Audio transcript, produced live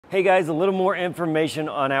Hey guys, a little more information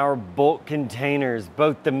on our bulk containers.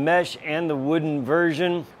 Both the mesh and the wooden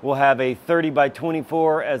version will have a 30 by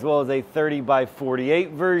 24 as well as a 30 by 48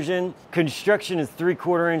 version. Construction is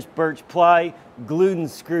 3/4 inch birch ply, glued and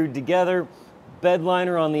screwed together, bed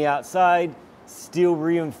liner on the outside, steel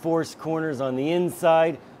reinforced corners on the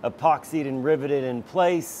inside, epoxied and riveted in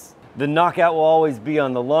place. The knockout will always be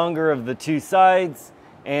on the longer of the two sides,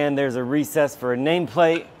 and there's a recess for a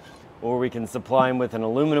nameplate, or we can supply them with an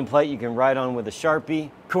aluminum plate you can write on with a Sharpie.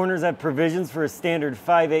 Corners have provisions for a standard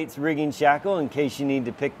 5/8 rigging shackle in case you need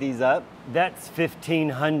to pick these up. That's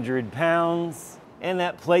 1,500 pounds. And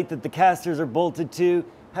that plate that the casters are bolted to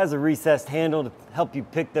has a recessed handle to help you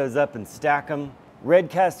pick those up and stack them. Red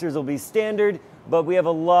casters will be standard, but we have a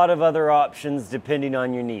lot of other options depending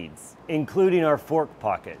on your needs, including our fork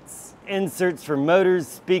pockets, inserts for motors,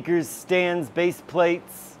 speakers, stands, base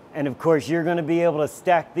plates, and of course you're going to be able to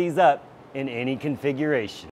stack these up in any configuration.